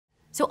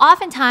So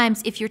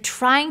oftentimes, if you're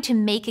trying to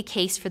make a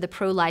case for the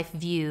pro-life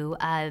view,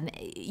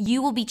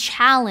 you will be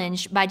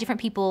challenged by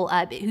different people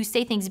who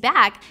say things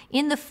back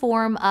in the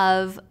form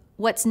of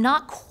what's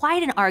not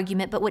quite an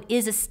argument, but what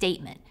is a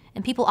statement.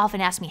 And people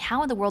often ask me,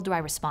 how in the world do I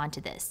respond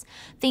to this?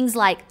 Things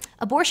like,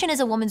 abortion is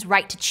a woman's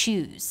right to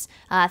choose.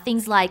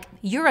 Things like,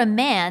 you're a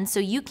man, so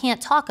you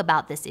can't talk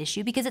about this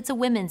issue because it's a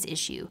women's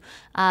issue.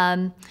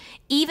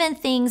 Even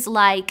things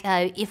like,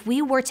 if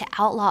we were to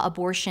outlaw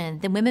abortion,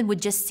 then women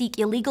would just seek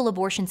illegal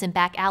abortions in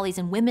back alleys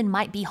and women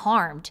might be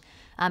harmed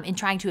in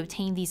trying to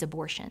obtain these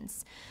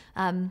abortions.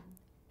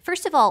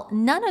 First of all,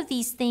 none of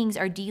these things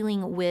are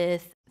dealing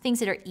with things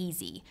that are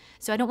easy.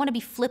 So I don't want to be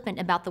flippant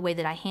about the way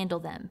that I handle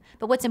them.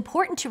 But what's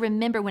important to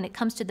remember when it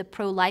comes to the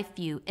pro-life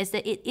view is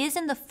that it is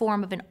in the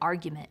form of an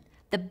argument.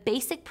 The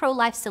basic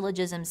pro-life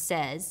syllogism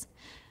says,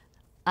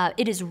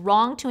 it is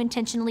wrong to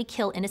intentionally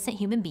kill innocent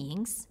human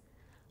beings.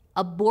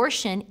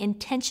 Abortion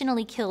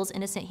intentionally kills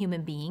innocent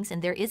human beings,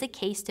 and there is a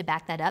case to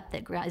back that up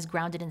that is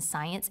grounded in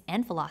science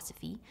and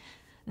philosophy.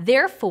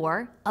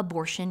 Therefore,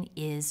 abortion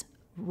is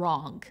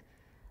wrong.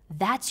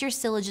 That's your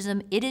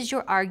syllogism, it is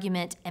your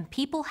argument, and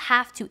people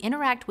have to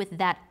interact with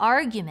that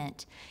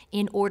argument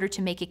in order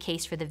to make a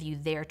case for the view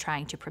they're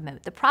trying to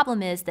promote. The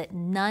problem is that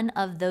none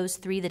of those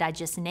three that I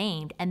just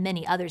named, and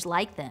many others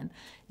like them,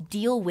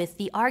 deal with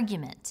the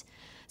argument.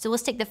 So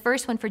let's take the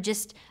first one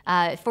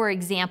for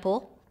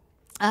example.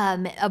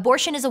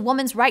 Abortion is a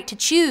woman's right to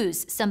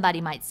choose,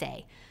 somebody might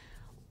say.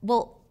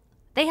 Well,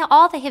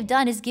 all they have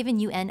done is given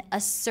you an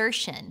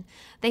assertion.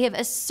 They have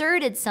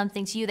asserted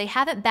something to you. They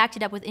haven't backed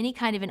it up with any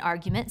kind of an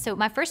argument. So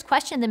my first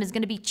question to them is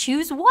going to be,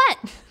 choose what?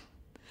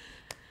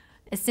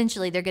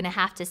 Essentially, they're going to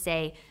have to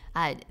say,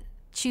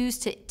 choose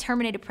to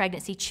terminate a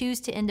pregnancy, choose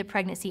to end a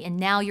pregnancy, and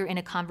now you're in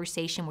a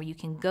conversation where you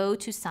can go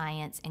to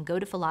science and go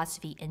to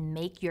philosophy and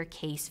make your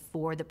case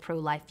for the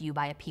pro-life view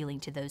by appealing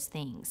to those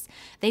things.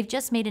 They've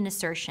just made an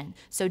assertion.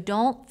 So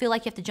don't feel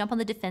like you have to jump on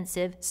the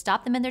defensive.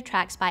 Stop them in their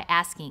tracks by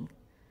asking,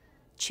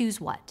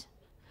 choose what?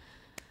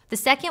 The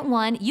second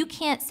one, you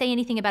can't say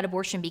anything about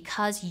abortion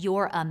because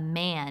you're a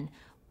man.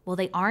 Well,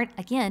 they aren't,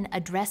 again,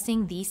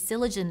 addressing the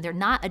syllogism. They're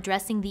not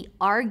addressing the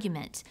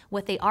argument.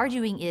 What they are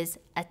doing is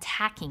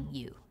attacking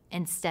you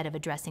instead of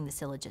addressing the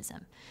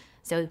syllogism.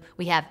 So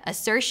we have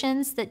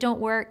assertions that don't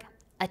work.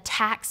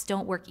 Attacks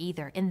don't work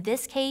either. In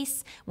this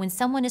case, when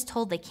someone is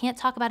told they can't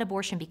talk about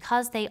abortion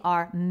because they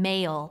are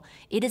male,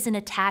 it is an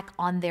attack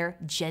on their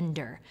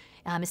gender.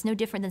 It's no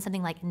different than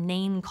something like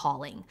name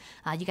calling.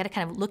 You got to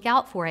kind of look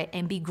out for it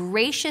and be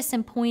gracious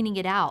in pointing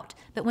it out.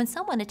 But when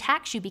someone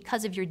attacks you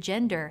because of your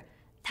gender,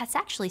 that's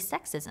actually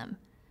sexism,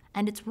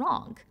 and it's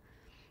wrong.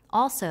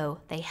 Also,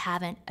 they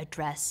haven't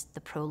addressed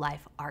the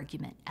pro-life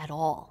argument at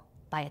all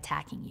by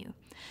attacking you.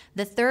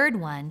 The third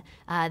one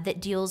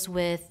that deals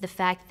with the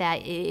fact that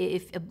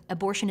if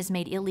abortion is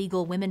made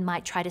illegal, women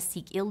might try to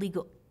seek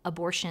illegal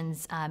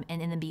abortions and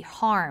then be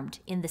harmed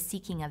in the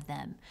seeking of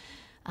them.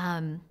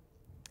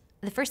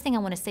 The first thing I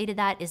want to say to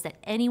that is that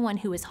anyone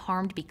who is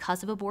harmed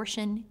because of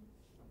abortion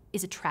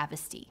is a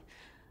travesty.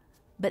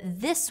 But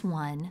this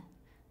one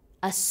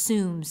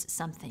assumes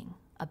something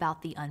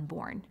about the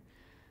unborn.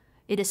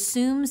 It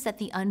assumes that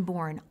the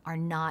unborn are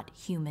not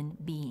human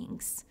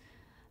beings,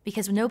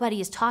 because nobody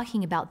is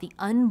talking about the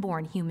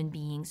unborn human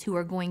beings who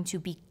are going to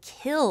be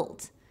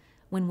killed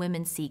when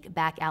women seek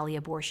back alley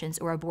abortions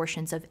or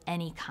abortions of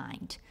any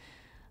kind.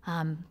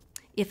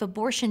 If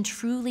abortion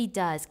truly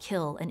does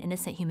kill an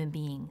innocent human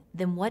being,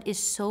 then what is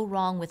so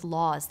wrong with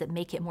laws that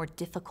make it more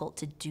difficult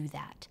to do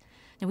that?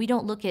 And we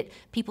don't look at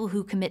people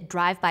who commit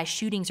drive-by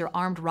shootings or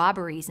armed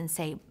robberies and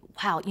say,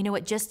 wow, you know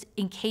what, just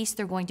in case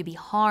they're going to be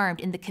harmed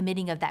in the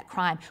committing of that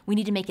crime, we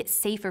need to make it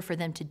safer for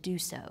them to do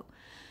so.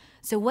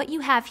 So what you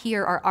have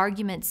here are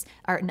arguments,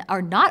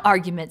 are not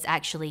arguments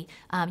actually.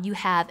 You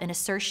have an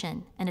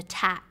assertion, an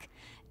attack,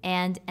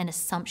 and an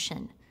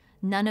assumption,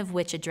 none of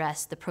which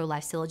address the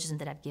pro-life syllogism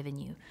that I've given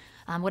you.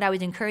 What I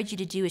would encourage you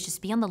to do is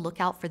just be on the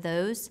lookout for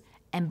those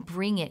and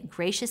bring it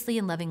graciously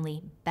and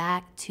lovingly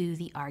back to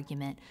the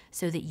argument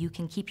so that you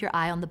can keep your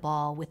eye on the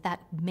ball with that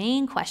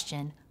main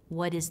question,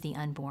 what is the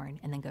unborn,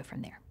 and then go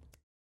from there.